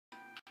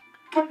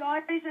Hi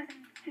guys, and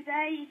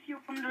today if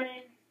you're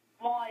wondering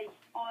why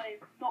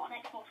I've got an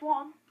Xbox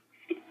One,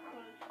 it's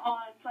because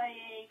I'm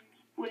playing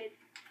with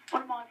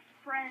one of my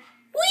friends.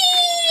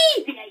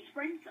 Whee! V8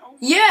 Sprint. Oh.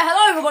 Yeah,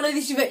 hello everybody,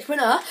 this is Rich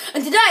Winner,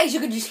 and today, as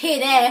you can just hear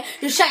there,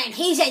 just saying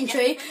his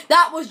entry,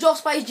 that was Josh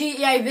Plays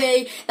GTA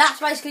V. That's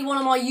basically one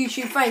of my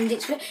YouTube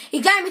friends.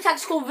 He gave me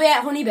tags called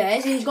V8 Honey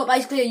Bears, and he's got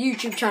basically a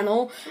YouTube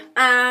channel,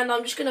 and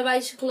I'm just going to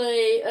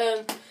basically,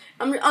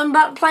 I'm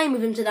about playing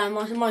with him today in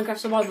my Minecraft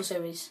Survival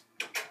Series.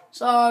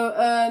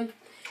 So,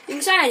 you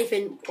can say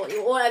anything,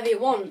 whatever you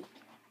want.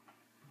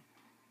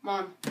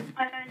 Man. And in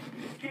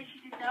case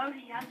you didn't know,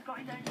 he has got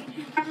his own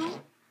YouTube channel.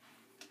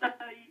 So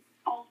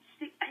I'll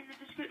stick that in the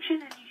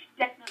description, and you should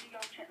definitely go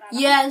and check that out.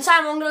 Yeah, and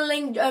Sam, I'm going to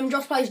link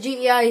Josh Plays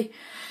GTA,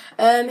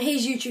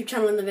 his YouTube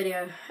channel in the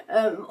video,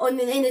 in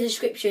the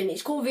description.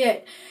 It's called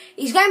V8.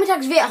 His gamer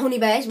tag's V8 Honey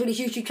Bears, but his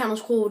YouTube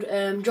channel's called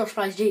Josh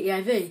Plays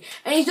GTA V.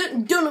 And he's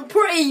done a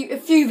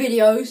few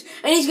videos,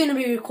 and he's going to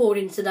be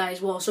recording today as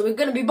well. So we're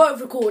going to be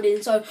both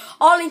recording. So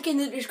I'll link in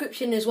the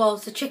description as well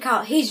to check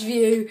out his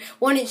view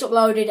when it's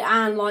uploaded,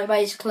 and like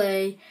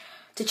basically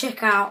to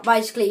check out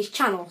basically his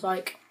channel.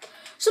 Like,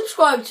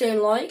 subscribe to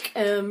him,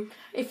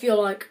 if you're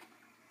like,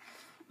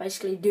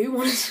 basically do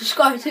want to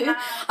subscribe to him.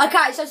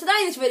 Okay, so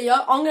today in this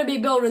video, I'm going to be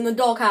building the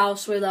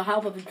doghouse with the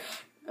help of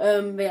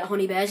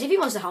Honey Bears. If he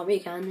wants to help me,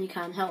 he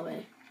can help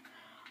me.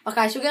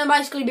 Okay, so we're going to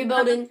basically be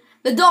building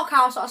the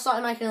doghouse that I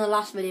started making in the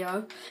last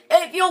video.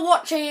 If you're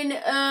watching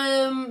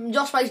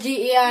Josh Plays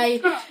GTA... I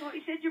thought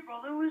you said your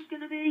brother was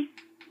going to be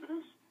with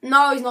us.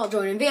 No, he's not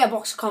joining. VA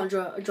Box can't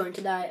join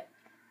today.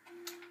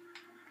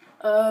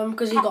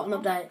 Because he's got an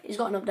update. He's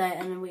got an update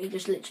and we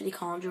just literally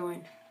can't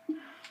join.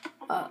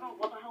 What the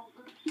hell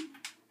is this?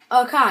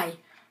 Okay,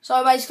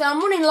 so basically I'm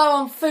running low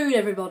on food,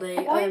 everybody.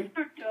 Why is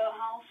there a dirt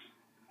house?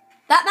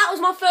 That was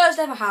my first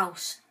ever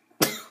house.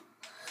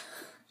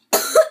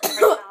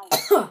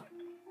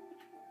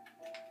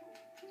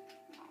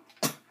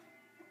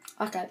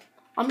 Okay,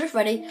 I'm just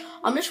ready.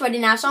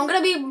 Now. So I'm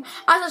gonna be, as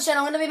I said,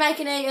 I'm gonna be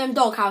making a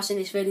doghouse in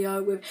this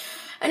video with.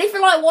 And if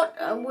you like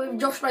with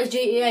Josh Plays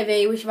GTA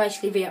V, which is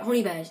basically V8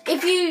 Honey Bears.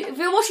 If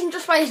you're watching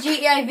Josh Plays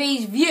GTA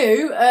V's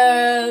view,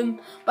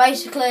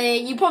 basically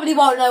you probably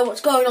won't know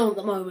what's going on at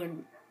the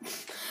moment.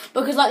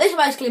 Because like this is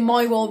basically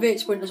my world, V8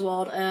 Sprinter's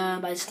world,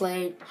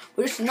 basically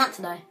we're just in that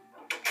today.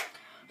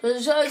 So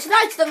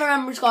today to the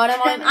Remembrance Guide,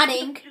 I'm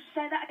adding. Just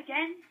say that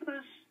again,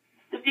 because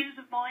the viewers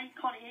of mine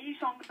can't hear you,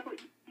 so I'm going to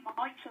put you in my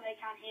mic so they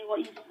can hear what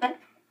you just said.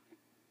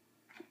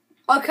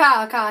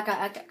 Okay.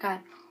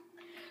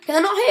 Can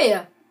they not hear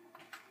you?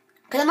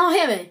 Can they not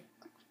hear me?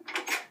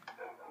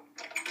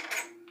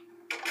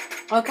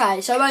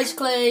 Okay, so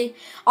basically,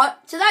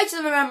 today to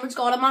the Remembrance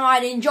Guide, I'm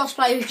adding Josh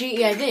Plays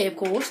GTA V, of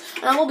course,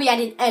 and I will be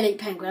adding Elite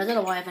Penguin. I don't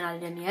know why I haven't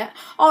added him yet.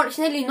 Oh, it's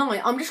nearly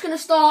night. I'm just going to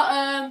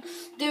start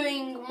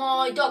doing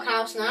my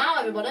doghouse now,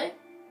 everybody.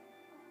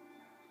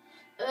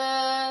 So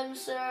I'm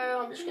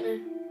just going to...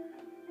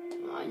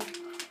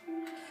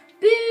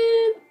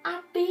 Boom,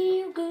 I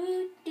feel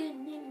good.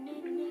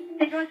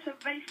 Hey guys, so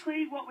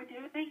basically what we're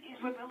doing is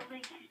we're building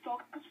his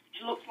doghouse,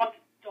 which looks like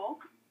a dog.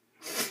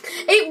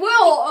 It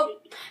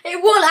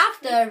will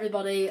after,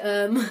 everybody.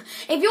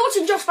 If you're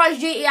watching Josh Plays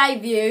GTA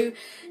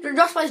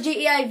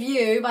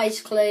View,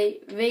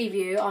 basically,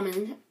 V-View, I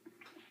mean,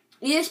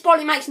 this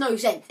probably makes no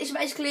sense. It's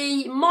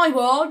basically my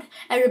world,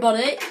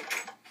 everybody,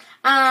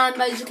 and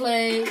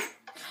basically,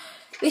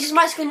 this is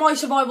basically my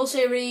survival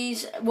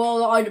series, well,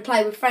 that I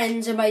play with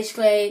friends, and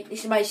basically,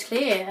 this is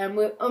basically it, and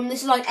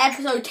this is like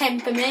episode 10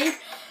 for me,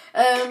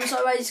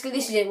 so basically,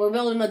 this is it, we're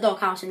building a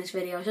doghouse in this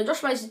video, so Josh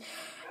Plays...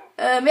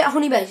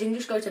 Honey Bears, you can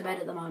just go to bed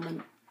at the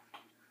moment.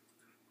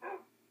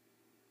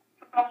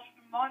 From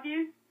my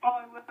view,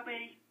 I will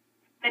be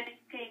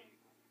linking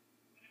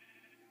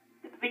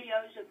the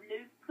videos of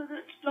Luke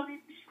that's done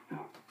it.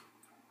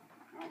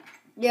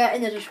 Yeah,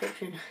 in the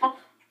description. And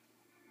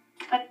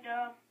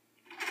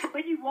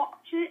when you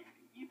watch it,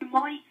 you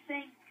might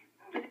think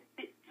that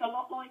it's a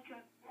lot like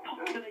a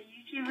popular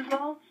YouTuber's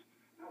world.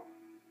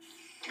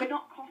 We're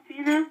not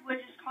copying them, we're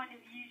just kind of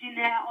using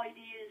their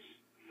ideas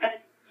and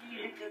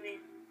using them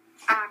in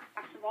our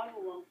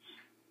survival worlds.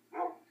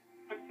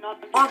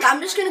 Okay,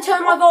 I'm just going to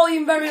turn my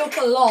volume very up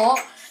a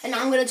lot, and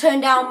I'm going to turn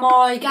down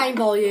my game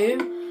volume.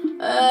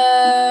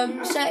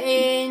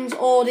 Settings,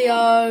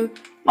 audio,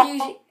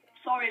 music.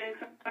 Sorry,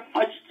 Luke,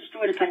 I just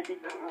destroyed a painting.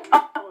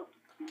 Oh.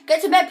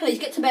 Get to bed, please.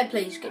 Get to bed,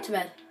 please. Get to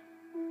bed.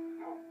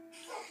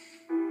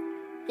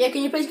 Yeah,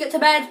 can you please get to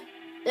bed?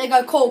 There you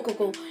go. Cool.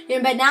 You're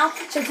in bed now.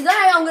 So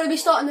today I'm going to be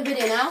starting the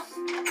video now.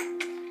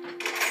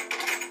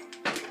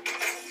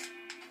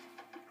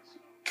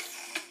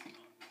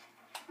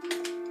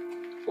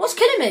 What's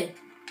killing me?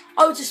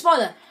 Oh, it's a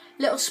spider.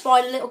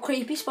 Little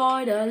creepy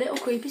spider. So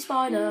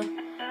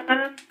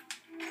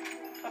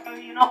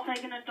you're not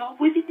taking a dog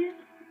with you?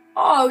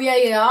 Oh,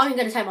 yeah, I'm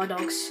going to take my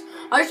dogs.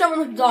 I just don't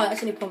want them to die,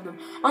 that's the only problem.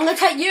 I'm going to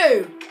take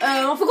you.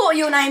 I forgot what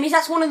your name is.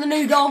 That's one of the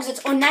new dogs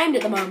that's unnamed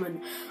at the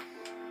moment.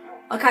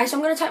 Okay, so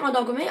I'm going to take my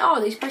dog with me. Oh,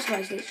 these pressure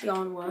bracelets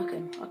aren't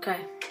working.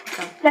 Okay.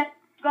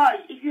 Guys,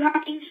 if you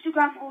have Instagram,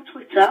 Instagram or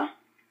Twitter,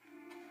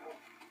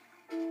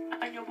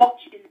 and you're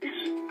watching this,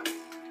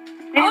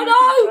 Oh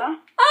no!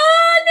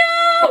 Oh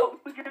no! what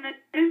we're gonna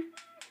do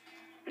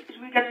is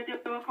we're gonna do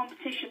a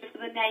competition for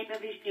the name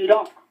of his new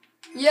dog.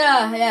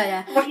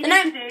 Yeah. What you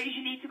need to do is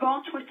you need to go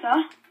on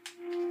Twitter,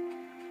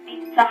 you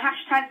need to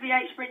hashtag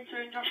V8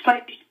 Sprinter and Josh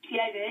Plays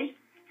TV,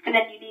 and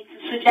then you need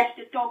to suggest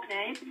a dog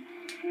name.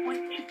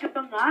 Once you've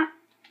done that,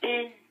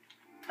 in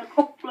a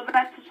couple of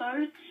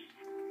episodes,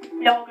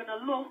 we are going to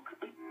look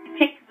and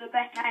pick the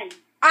best name.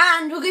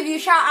 And we'll give you a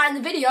shout out in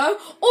the video.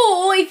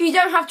 Or if you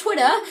don't have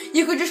Twitter,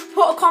 you could just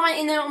put a comment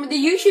in there on the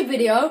YouTube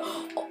video.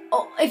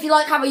 Or if you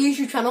have a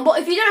YouTube channel.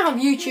 But if you don't have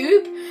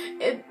YouTube,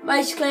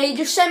 basically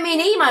just send me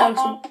an email.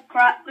 Oh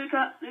crap,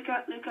 Luca.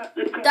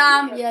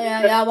 Damn,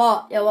 yeah,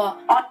 what?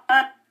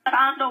 I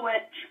found a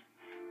witch.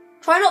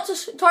 Try not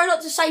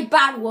to say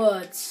bad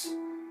words.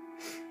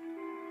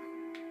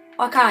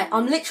 Okay,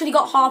 I'm literally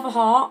got half a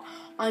heart.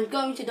 I'm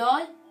going to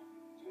die.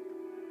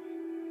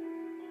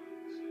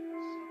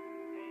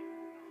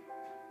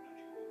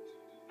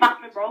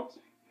 Map me, bro.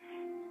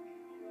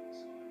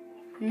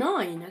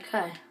 9,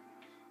 okay.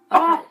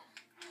 Oh.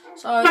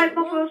 So, Make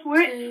my 1, first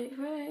witch. 2,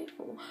 3,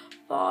 4,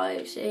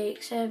 5,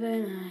 6,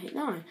 7, 8,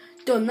 9.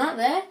 Done that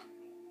there.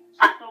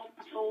 That's all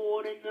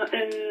sword in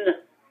the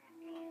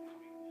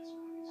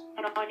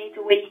and I need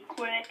to wait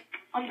quick.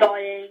 I'm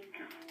dying.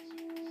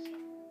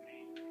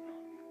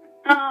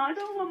 I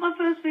don't want my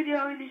first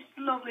video in this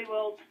lovely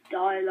world to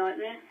die like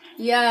this.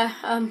 Yeah,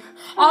 I've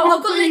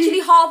got literally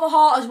half a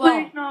heart as well.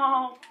 Please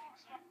no.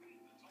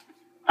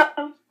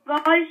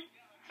 Guys,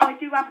 I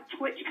do have a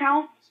Twitch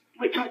account,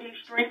 which I do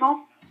stream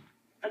on,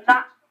 and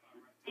that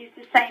is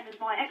the same as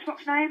my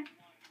Xbox name,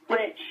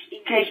 which,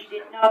 in case you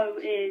didn't know,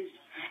 is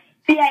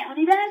V8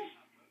 Honey Bears,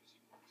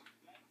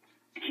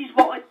 which is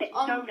what I've been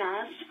known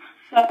as.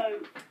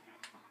 So,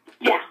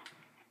 yeah.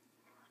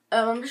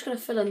 I'm just going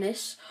to fill in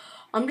this.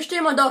 I'm just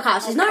doing my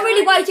doghouse. There's no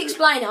really way to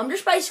explain it. I'm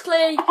just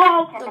basically...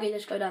 Doggy,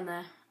 just go down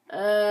there.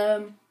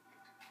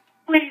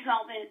 Please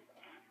help me.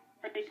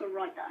 Ready to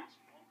right there.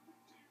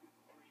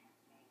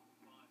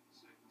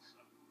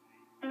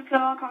 Luca,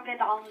 I can't get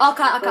down.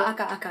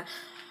 Okay.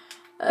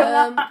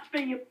 That's for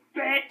you,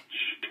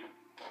 bitch.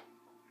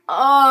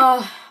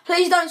 Oh,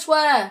 please don't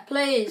swear.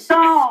 Please.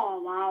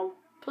 Oh, wow.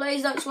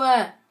 Please don't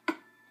swear.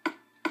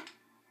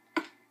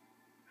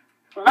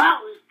 Well, that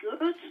was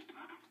good.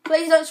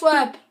 Please don't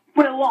swear.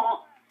 Well,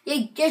 what?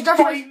 Yeah, Josh.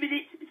 5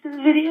 minutes into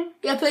the video?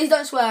 Yeah, please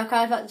don't swear,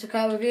 okay, if that's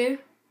okay with you.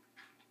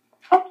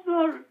 I'm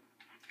sorry.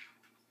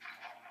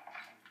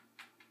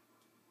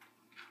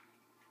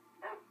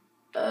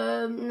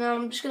 No,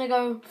 I'm just gonna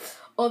go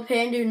up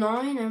here and do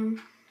 9.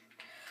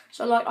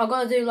 So, I've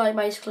got to do,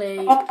 basically...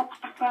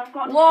 I've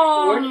got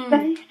 1,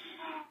 space.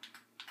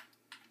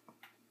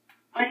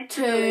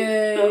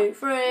 2,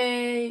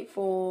 3,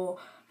 4,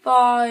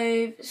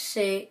 5,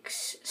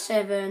 6,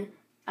 7,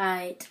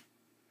 8,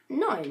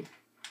 9.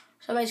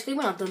 So basically,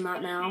 when I've done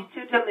that now... I need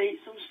to delete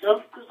some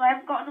stuff because I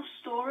haven't got enough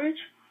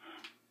storage.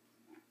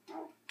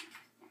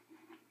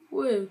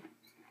 Woo.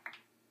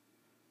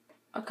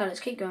 Okay, let's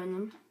keep going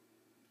then.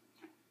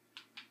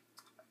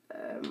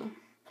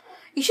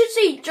 You should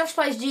see Josh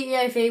Plays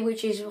GTA V,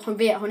 which is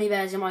V8 Honey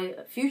Bears, in my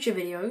future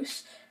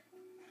videos.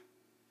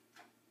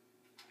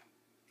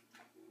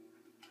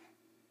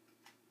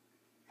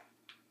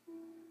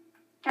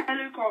 Hey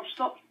Luke, I'll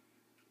stop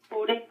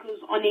recording because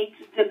I need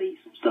to delete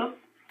some stuff.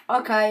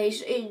 Okay,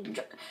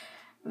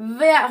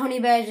 V8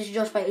 Honey Bears is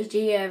Josh Plays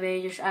GTA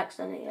V, just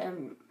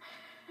accidentally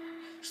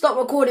stop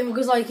recording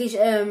because his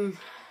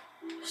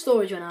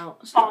storage went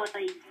out. So.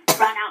 I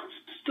ran out of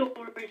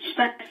storage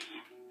space.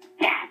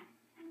 Yeah.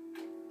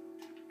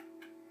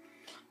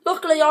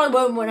 Luckily, I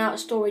won't run out of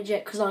storage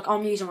yet because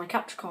I'm using my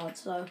capture card,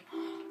 so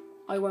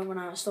I won't run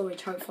out of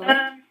storage. Hopefully.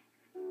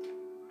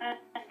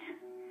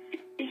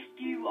 If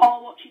you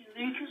are watching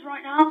Lucas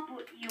right now,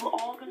 but you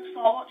are going to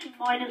start watching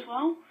mine as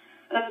well,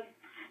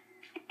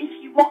 if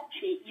you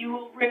watch it, you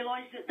will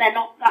realise that they're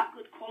not that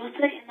good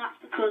quality, and that's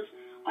because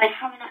I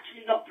haven't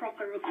actually got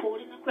proper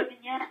recording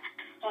equipment yet.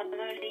 I'm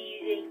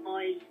only using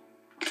my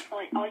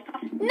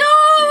iPad. No,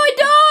 I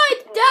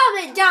died!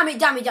 Damn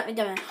it. I'm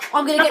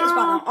going to get this back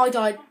now. I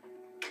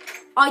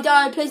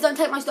died. Please don't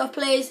take my stuff,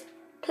 please.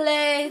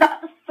 Please. Is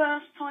that the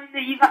first time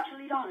that you've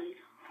actually died?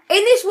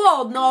 In this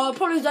world, no. I've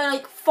probably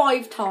died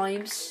 5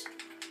 times.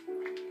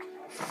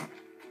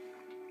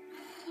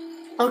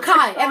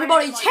 Okay,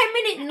 everybody,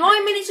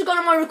 9 minutes have gone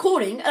on my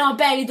recording and I've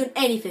barely done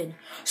anything.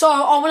 So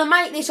I want to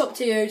make this up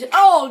to you.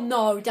 Oh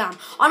no, damn.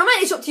 I'm going to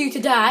make this up to you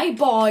today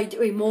by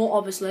doing more,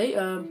 obviously.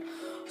 So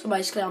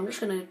basically, I'm just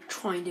going to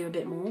try and do a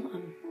bit more.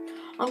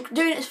 I'm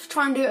doing it,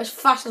 trying to do it as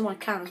fast as I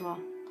can as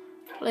well.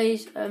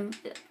 Please,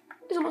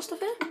 is all my stuff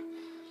here?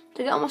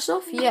 To get all my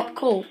stuff? Yeah,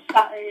 cool. I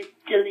started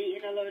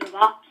deleting a load of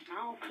apps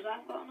now because I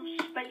haven't got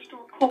enough space to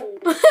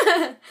record.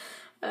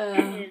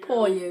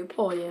 Poor you.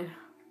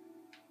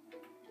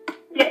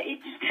 Yeah, it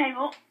just came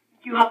up.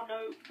 you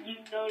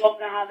no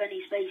longer have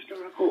any space to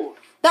record.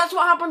 That's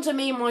what happened to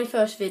me in my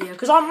first video.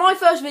 Because on my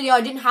first video,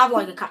 I didn't have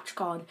like a capture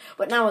card,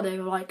 but now I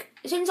do. Like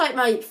it seems like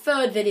my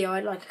third video, I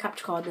had like a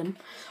capture card then.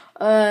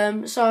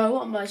 So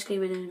what I'm basically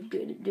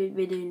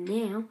doing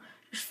now,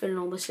 just filling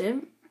all this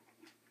in.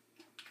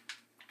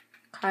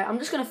 Okay, I'm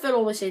just gonna fill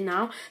all this in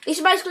now. This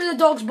is basically the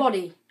dog's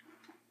body.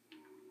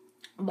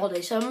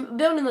 So I'm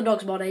building the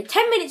dog's body.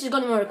 10 minutes has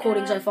gone in my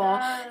recording so far.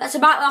 That's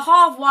about the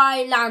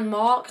halfway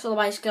landmark. So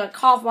basically like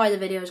halfway the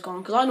video is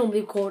gone. Because I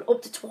normally record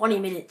up to 20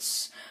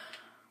 minutes.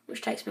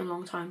 Which takes me a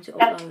long time to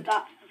upload.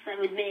 That's the same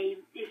with me.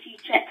 If you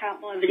check out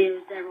my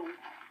videos, they're all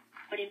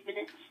 20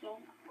 minutes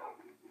long.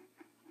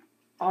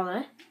 Are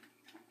they?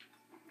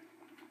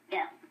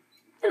 Yeah.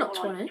 They're not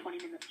More 20. like 20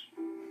 minutes.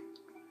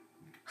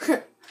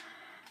 10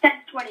 to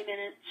 20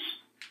 minutes.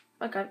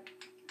 Okay.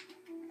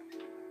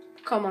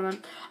 Come on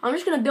then. I'm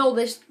just gonna build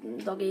this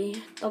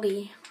doggy.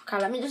 Okay,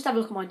 let me just have a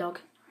look at my dog.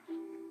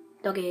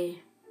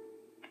 Doggy.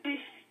 If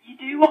you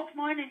do watch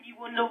mine and you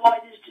wonder why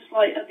there's just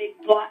like a big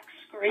black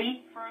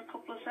screen for a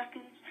couple of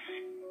seconds,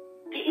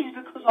 it is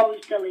because I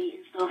was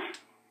deleting stuff.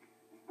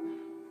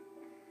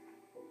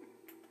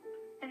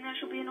 And there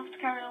should be enough to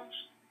carry on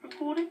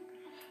recording.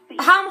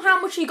 How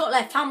much you got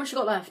left? How much you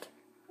got left?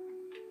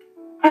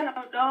 I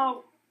don't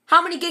know.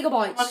 How many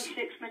gigabytes? Only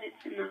 6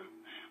 minutes in there.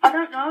 I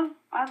don't know.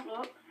 I haven't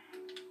looked.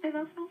 Okay,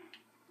 that's all.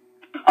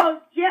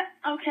 Oh, yeah,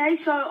 okay,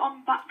 so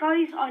I'm back,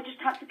 guys. I just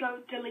had to go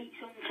delete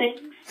some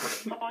things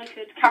so I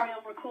could carry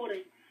on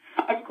recording.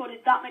 I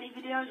recorded that many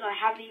videos, I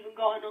haven't even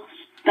got enough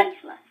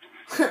space left.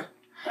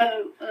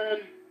 So,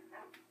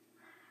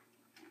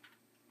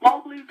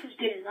 while Luke is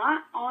doing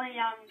that, I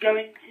am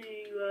going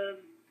to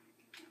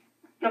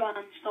go on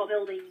and start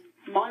building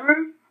my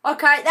room.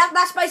 Okay,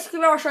 that's basically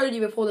where I showed you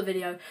before the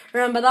video.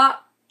 Remember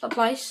that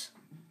place?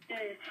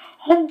 Yeah.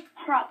 Oh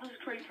crap, there's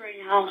a creeper in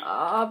your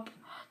house.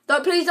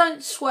 Please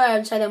don't swear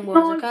and say them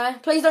words, okay?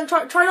 Please don't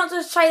try not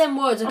to say them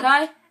words,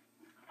 okay?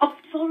 I'm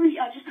sorry,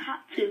 I just had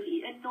to.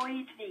 It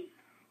annoyed me.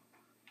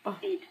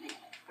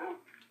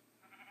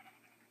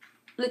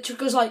 Literally,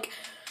 because like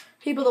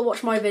people that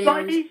watch my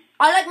videos,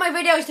 I like my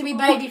videos to be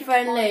baby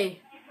friendly.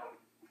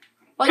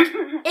 Like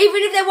even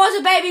if there was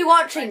a baby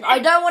watching, I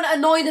don't want to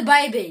annoy the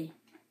baby.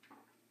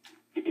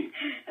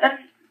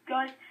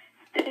 Guys,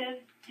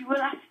 you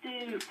will have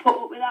to put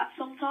up with that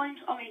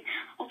sometimes. I mean,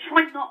 I'll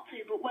try not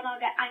to, but when I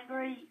get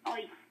angry,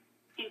 I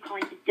do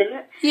kind of do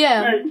it.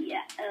 Yeah. So,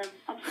 yeah,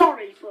 I'm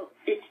sorry, but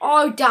it's...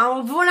 Oh,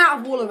 damn, I've run out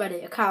of wool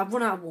already. Okay, I've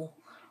run out of wool.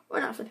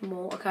 Run out of flipping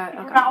wool, okay.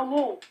 Run out of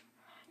wool?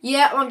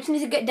 Yeah, I just need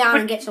to get down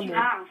and get some wool.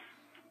 Have?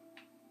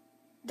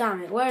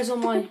 Damn it, where's all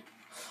my...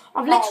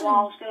 I've literally... literally...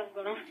 Oh, still haven't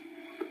got enough.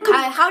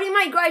 Okay, how do you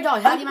make grey dye?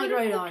 How do you make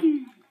grey dye?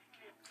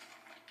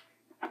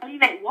 How do you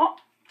make what?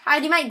 How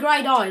do you make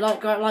grey dye?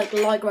 Like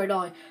light grey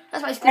dye.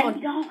 That's basically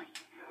Grey dye?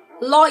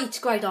 Light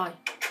grey dye.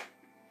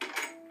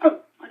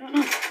 Oh, I don't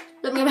know.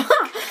 Let me...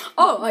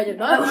 Oh, I don't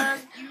know.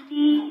 You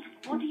need...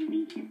 What do you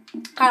need?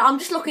 Okay, I'm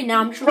just looking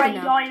now. Grey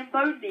dye and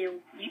bone meal.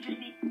 You just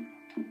need...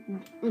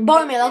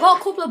 Bone meal. I've got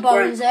a couple of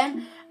bones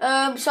then.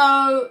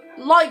 So,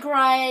 light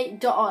grey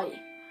dye.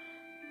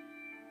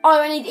 Oh,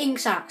 I need ink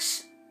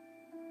sacs.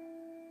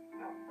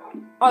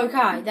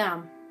 Okay,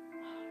 damn.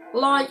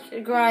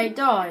 Light grey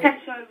dye. Okay,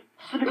 so...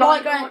 For the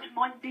guys who watch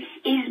mine, this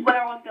is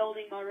where I'm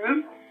building my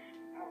room.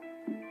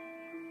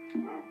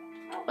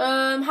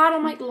 How do I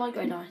make the light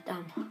grey dye?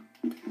 Damn.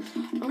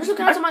 I'm just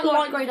looking how to make the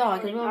light grey dye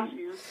because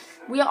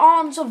we are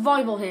on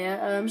survival here.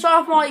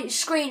 Sorry if my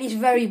screen is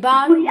very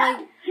bad.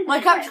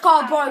 My capture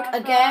card broke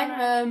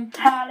again.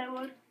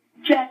 Hollywood,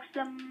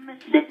 Jackson,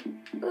 Mississippi.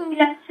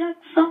 Yeah,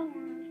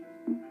 Jackson.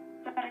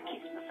 Gotta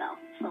kiss myself.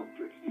 So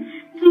pretty.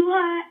 Too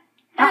hot.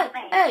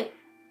 Hey.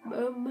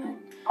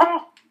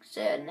 Oh.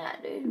 Said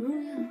that,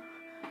 dude.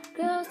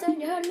 Girls,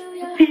 sing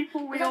hallelujah.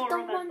 People we all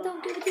remember.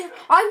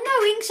 I have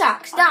no ink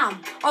sacs,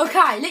 damn.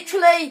 Okay,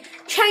 literally,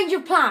 change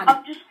of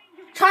plan.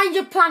 Change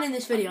of plan in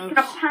this video.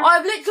 I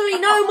have literally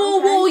no more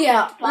wool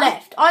yet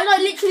left. I like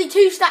literally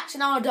 2 stacks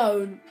and now I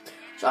don't.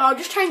 So I'll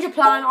just change of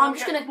plan. I'm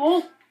just gonna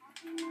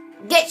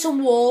get some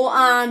wool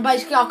and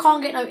basically I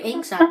can't get no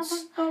ink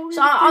sacs. So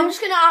I'm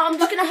just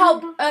gonna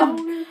help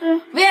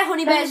Via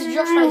Honey Bears and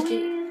Josh Plays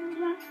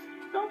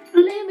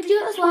Let me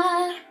just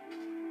watch.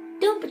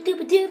 Don't believe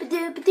me,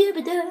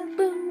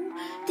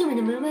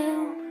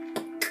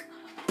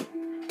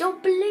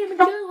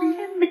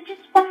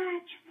 just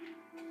watch.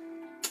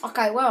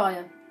 Okay, where are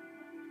you?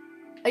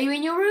 Are you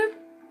in your room?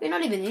 You're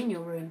not even in your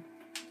room.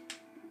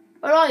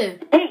 Where are you?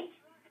 Hey.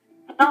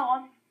 No,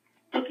 I'm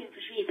looking for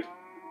sheep.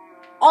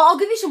 I'll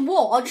give you some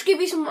wool. I'll just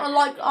give you some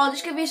I'll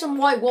just give you some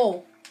white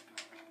wool.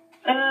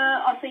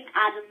 I think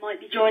Adam might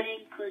be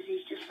joining because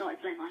he's just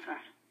started playing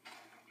Minecraft.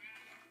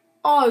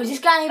 Oh, is this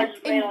game... I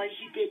just realised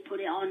you did put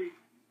it on.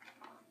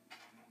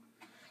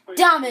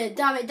 Damn it.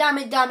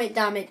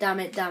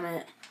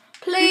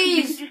 Please.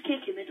 You can just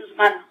kick him, it doesn't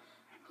matter.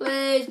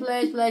 Please.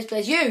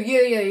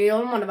 You're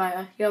a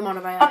moderator.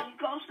 Oh, you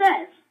got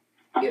upstairs?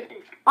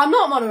 I'm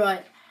not a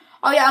moderator.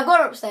 Oh yeah, I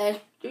got upstairs.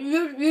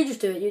 You just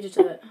do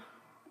it.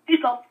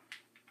 He's gone.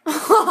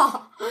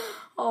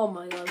 Oh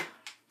my god.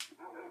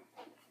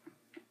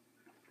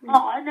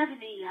 Oh, I never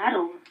knew you had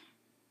all this.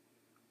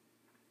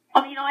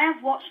 I mean, I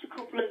have watched a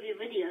couple of your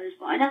videos,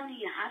 but I never knew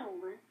you had all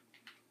this.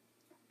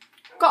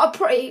 Got a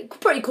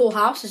pretty cool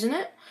house, isn't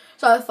it?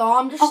 So far,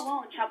 I'm just... Oh,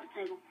 well, enchantment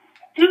table.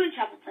 2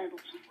 enchantment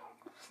tables.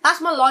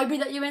 That's my library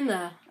that you're in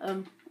there.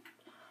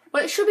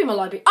 Well, it should be my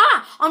library.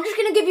 Ah! I'm just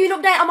going to give you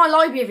an update on my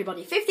library,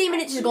 everybody. 15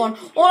 minutes is gone.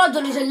 All I've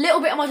done is a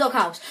little bit on my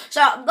doghouse.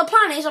 So, the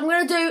plan is I'm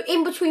going to do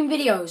in between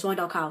videos my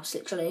doghouse,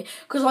 literally.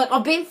 Because, like,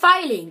 I've been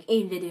failing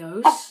in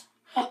videos.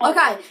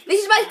 Okay,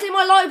 this is basically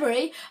my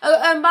library.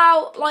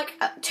 About, like,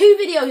 2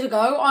 videos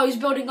ago, I was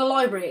building a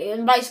library.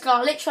 And basically,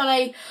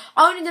 I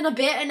only done a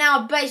bit, and now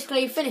I've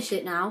basically finished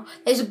it now.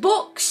 There's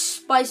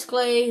books,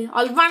 basically.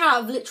 I ran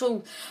out of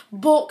literal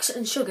books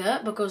and sugar,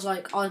 because,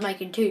 like, I was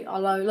making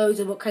loads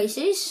of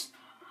bookcases.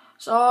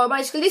 So,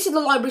 basically, this is the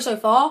library so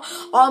far.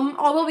 I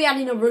will be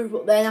adding a roof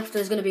up there, and after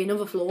there's going to be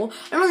another floor.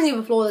 And on the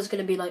other floor, there's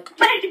going to be, like...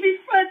 Baby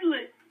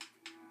friendly!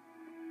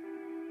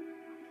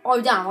 Oh,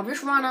 damn, I've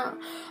just ran out.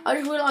 I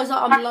just realised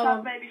that I'm low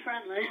on... baby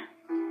friendly.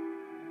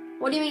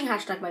 What do you mean,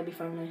 hashtag baby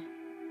friendly?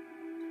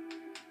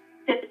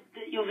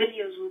 Your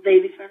videos were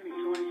baby friendly,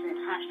 so I said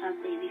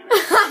hashtag baby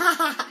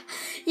friendly.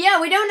 Yeah,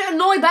 we don't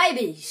annoy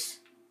babies.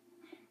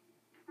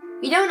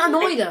 We don't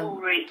annoy them.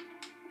 Story.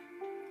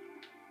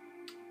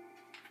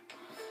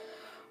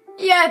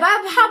 Yeah, but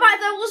how about if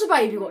there was a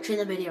baby watching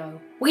the video?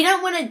 We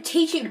don't want to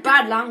teach it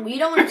bad language. You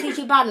don't want to teach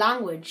it bad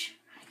language.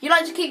 You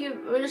like to keep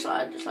just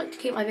like to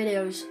keep my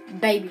videos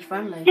baby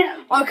friendly. Yeah.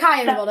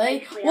 Okay,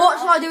 everybody. What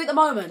should I do at the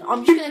moment?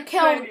 I'm just gonna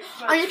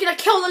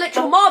kill the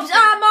literal mobs.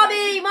 Ah,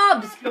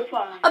 mobs.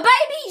 A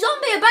baby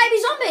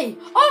zombie.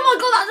 Oh my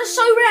god, that's just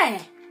so rare.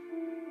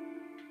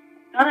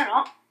 No, they're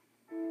not.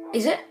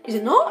 Is it? Is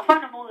it I not?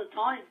 find them all the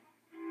time.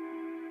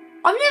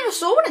 I've never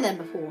saw one of them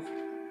before.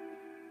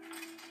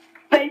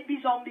 Baby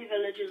zombie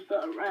villagers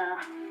that are rare.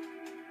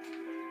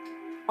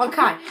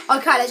 Okay,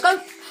 let's go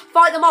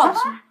fight the mobs.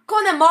 Go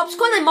on then, mobs.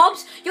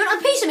 You want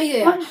a piece of me here?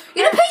 You want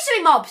a piece of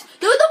me, mobs?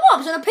 The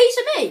mobs want a piece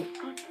of me.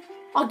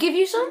 I'll give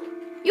you some.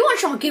 You want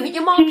some? I'll give it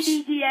your mobs.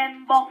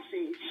 TDDM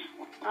bosses.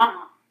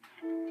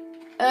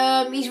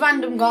 He's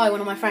random guy, one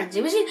of my friends.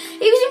 He was in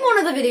one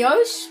of the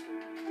videos.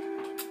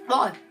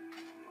 Why?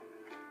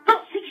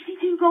 Got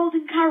 62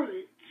 golden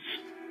carrots.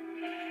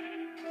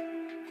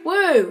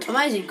 Woo!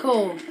 Amazing,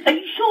 cool. Are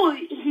you sure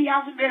he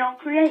hasn't been on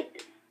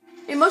creative?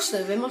 He must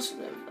have.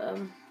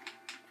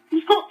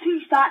 He's got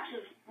 2 stacks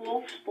of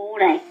wolf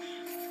spawn eggs.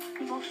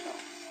 He must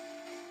have.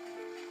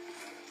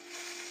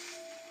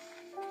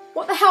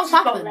 What the hell's He's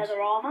got happened? leather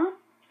armour.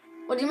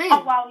 What do you mean?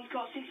 Oh wow, he's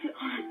got 60.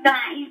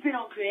 Nah, he's been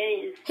on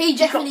creative. He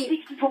definitely.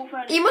 He's got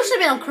 64 He must have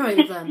been on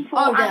creative then. 64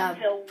 Oh damn.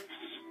 anvils.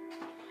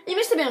 He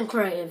must have been on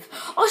creative.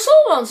 I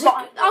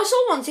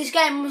saw once this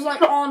game was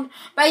like on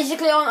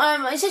basically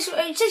on it says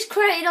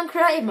created on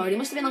creative mode. He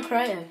must have been on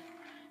creative.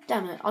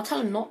 Damn it! I'll tell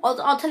him not.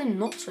 I'll tell him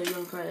not to be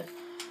on creative.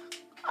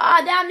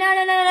 Ah damn!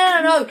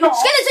 No!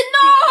 Skeleton!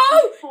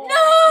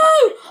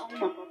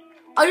 No!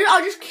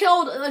 I just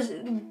killed a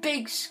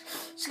big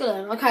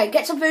skeleton. Okay,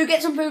 get some food.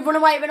 Run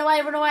away!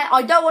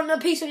 I don't want a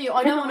piece of you.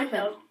 I don't want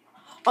anything.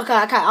 Okay.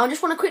 I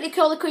just want to quickly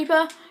kill the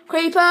creeper.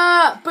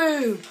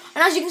 Boom!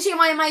 And as you can see,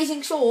 my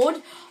amazing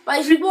sword.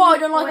 Basically, what I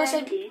don't like, I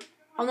said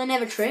on the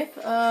Never Trip.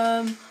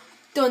 Done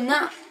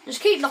that.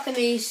 Just keep knocking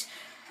these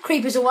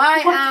creepers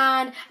away,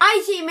 and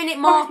 18-minute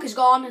mark is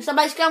gone. So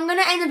basically, I'm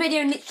gonna end the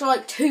video in literally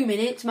like 2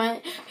 minutes,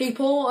 mate,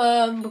 people.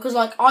 Because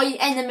like I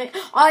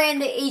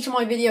end each of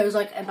my videos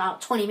like about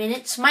 20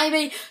 minutes.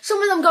 Maybe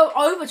some of them go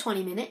over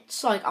 20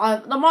 minutes. Like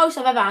the most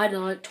I've ever had is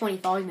like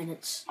 25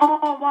 minutes.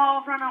 Oh wow,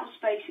 I've run out of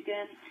space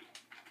again.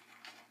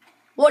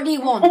 What do you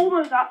want? All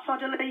those apps I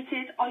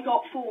deleted, I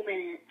got 4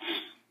 minutes.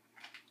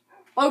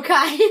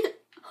 Okay.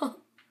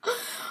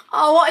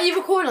 Oh, what are you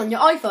recording on your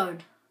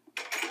iPhone?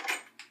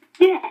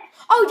 Yeah.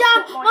 Oh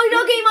damn! My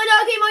doggy!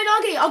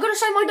 I gotta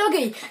say my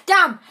doggy.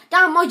 Damn!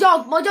 My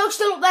dog's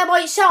still up there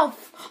by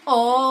itself.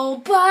 All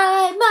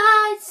by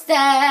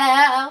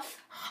myself.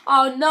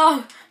 Oh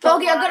no,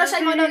 doggy! I gotta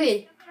say my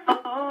doggy.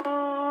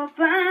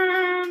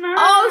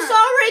 Oh,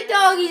 sorry,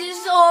 doggy.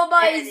 Just all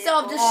by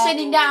himself, just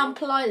sitting down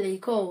politely.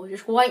 Cool.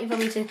 Just waiting for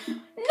me to. No,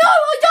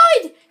 I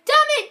died!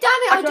 Damn it!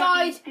 I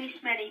died.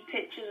 This many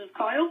pictures of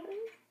Kyle.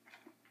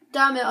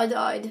 Damn it! I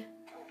died.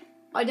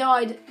 Damn. I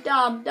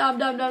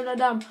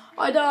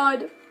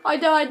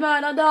died,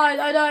 man. I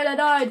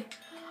died.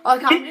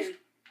 Okay,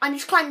 I'm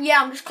just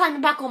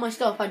climbing back on my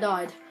stuff. I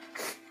died.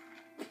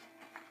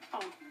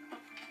 Oh.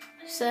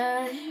 So.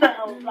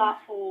 What was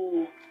that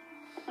for?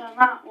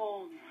 That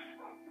one.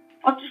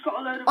 I've just got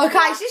a load of...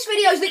 Okay, so this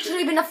video's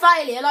literally been a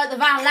failure, like the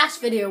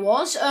last video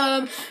was.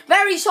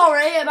 Very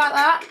sorry about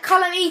that.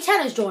 Callum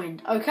E10 has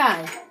joined.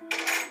 Okay.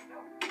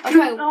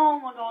 Oh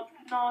my god,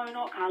 no,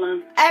 not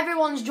Callum.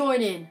 Everyone's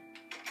joining.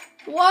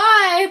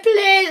 Why?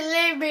 Please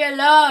leave me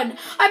alone.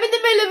 I'm in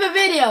the middle of a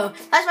video.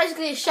 That's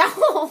basically a shout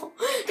out.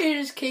 You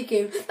just kick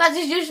him. That's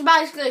just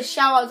basically a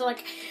shout out to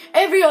like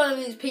every one of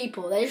these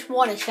people. They just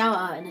want a shout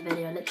out in the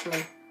video,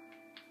 literally.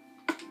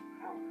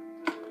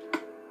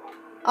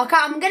 Okay,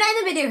 I'm going to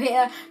end the video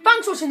here.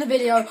 Thanks for watching the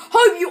video.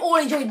 Hope you all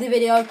enjoyed the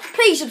video.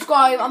 Please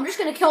subscribe. I'm just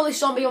going to kill this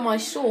zombie on my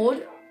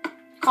sword.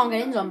 Can't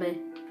get in, zombie.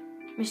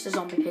 Mr.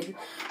 Zombie Pig.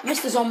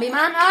 Mr. Zombie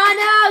Man.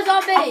 Oh no,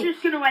 zombie! I'm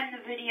just going to end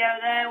the video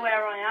there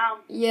where I am.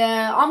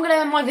 Yeah, I'm going to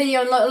end my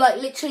video in like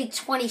literally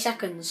 20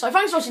 seconds. So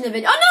thanks for watching the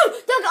video. Oh no!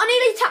 Dog, I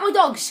nearly attacked my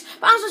dogs.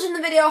 Thanks for watching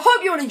the video.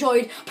 Hope you all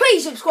enjoyed.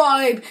 Please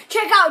subscribe.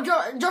 Check out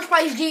Josh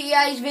Plays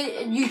GTA's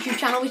YouTube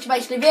channel, which is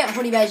basically Viet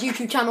Honey Bear's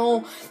YouTube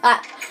channel.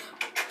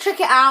 Check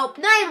it out.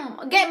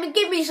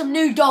 Give me some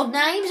new dog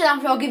names, and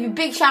after I'll give you a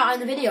big shout out in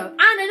the video.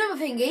 And another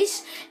thing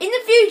is, in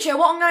the future,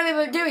 what I'm going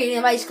to be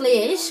doing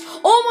basically is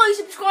all my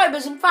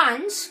subscribers and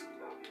fans,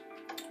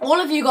 all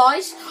of you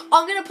guys,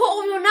 I'm going to put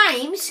all your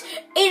names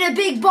in a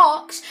big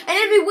box, and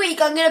every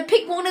week I'm going to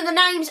pick one of the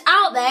names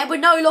out there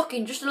with no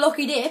looking, just a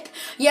lucky dip,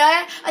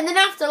 yeah, and then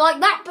after, like,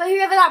 that,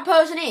 whoever that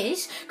person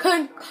is,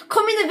 can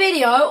come in the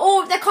video,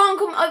 or if they can't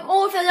come,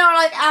 or if they don't,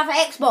 like, have an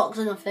Xbox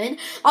or nothing,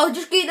 I'll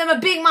just give them a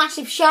big,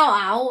 massive shout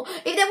out.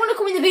 If they want to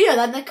come in the video,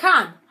 then they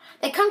can.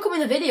 They can come in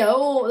the video,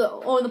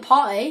 or in the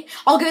party.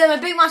 I'll give them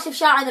a big, massive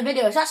shout out in the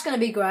video, so that's going to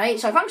be great.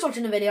 So thanks for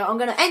watching the video. I'm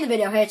going to end the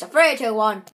video here, so 3, 2, 1.